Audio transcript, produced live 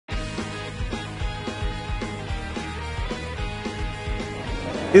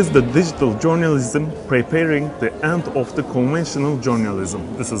Is the digital journalism preparing the end of the conventional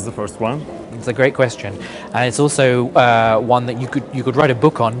journalism? This is the first one. It's a great question, and it's also one that you could write a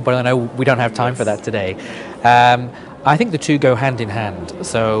book on, but I know we don't have time for that today. I think the two go hand in hand.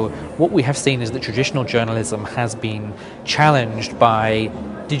 So what we have seen is that traditional journalism has been challenged by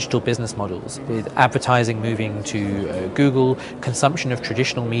digital business models, with advertising moving to Google, consumption of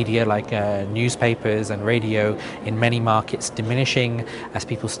traditional media like newspapers and radio in many markets diminishing as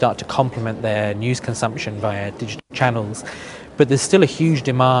people start to complement their news consumption via digital channels. But there's still a huge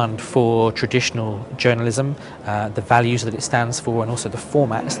demand for traditional journalism, the values that it stands for, and also the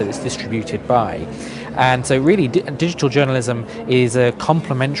formats that it's distributed by. And so really digital journalism is a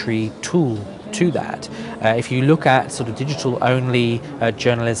complementary tool to that. If you look at sort of digital-only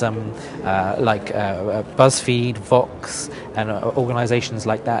journalism like BuzzFeed, Vox, and organizations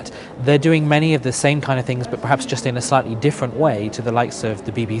like that, they're doing many of the same kind of things, but perhaps just in a slightly different way to the likes of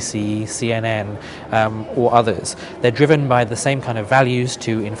the BBC, CNN, or others. They're driven by the same kind of values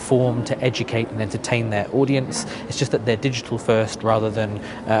to inform, to educate, and entertain their audience. It's just that they're digital first rather than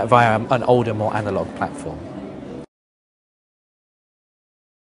via an older, more analog platform.